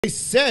They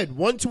said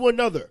one to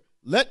another,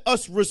 let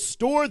us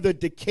restore the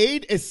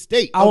decayed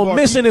estate. Our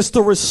mission is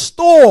to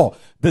restore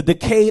the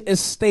decayed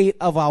estate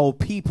of our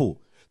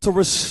people. To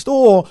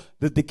restore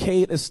the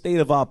decayed estate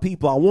of our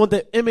people. I want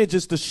the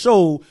images to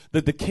show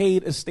the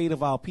decayed estate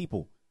of our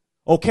people.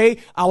 Okay?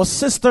 Our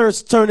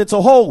sisters turn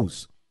into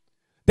hoes.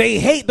 They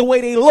hate the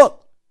way they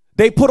look.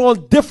 They put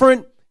on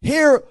different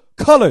hair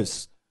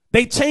colors.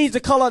 They change the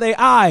color of their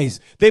eyes.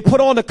 They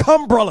put on the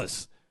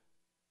cumbrellas.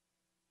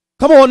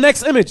 Come on,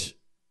 next image.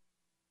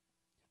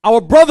 Our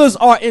brothers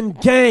are in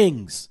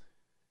gangs.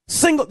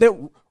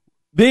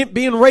 They're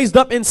being raised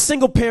up in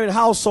single parent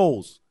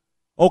households.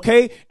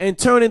 Okay? And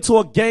turn into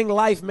a gang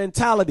life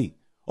mentality.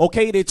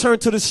 Okay? They turn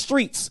to the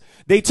streets.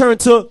 They turn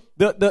to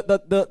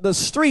the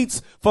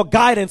streets for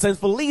guidance and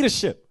for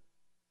leadership.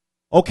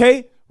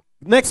 Okay?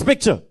 Next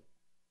picture.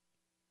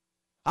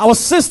 Our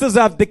sisters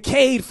have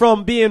decayed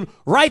from being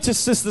righteous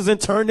sisters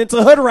and turned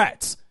into hood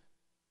rats.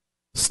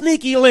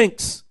 Sneaky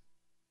links.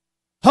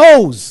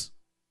 Hoes.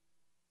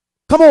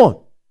 Come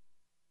on.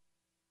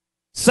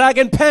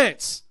 Sagging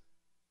pants.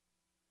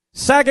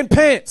 Sagging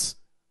pants.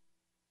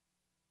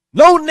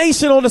 No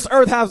nation on this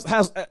earth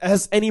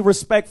has any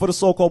respect for the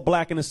so-called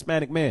black and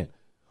Hispanic man.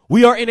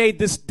 We are in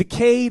this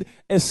decayed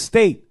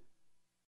estate.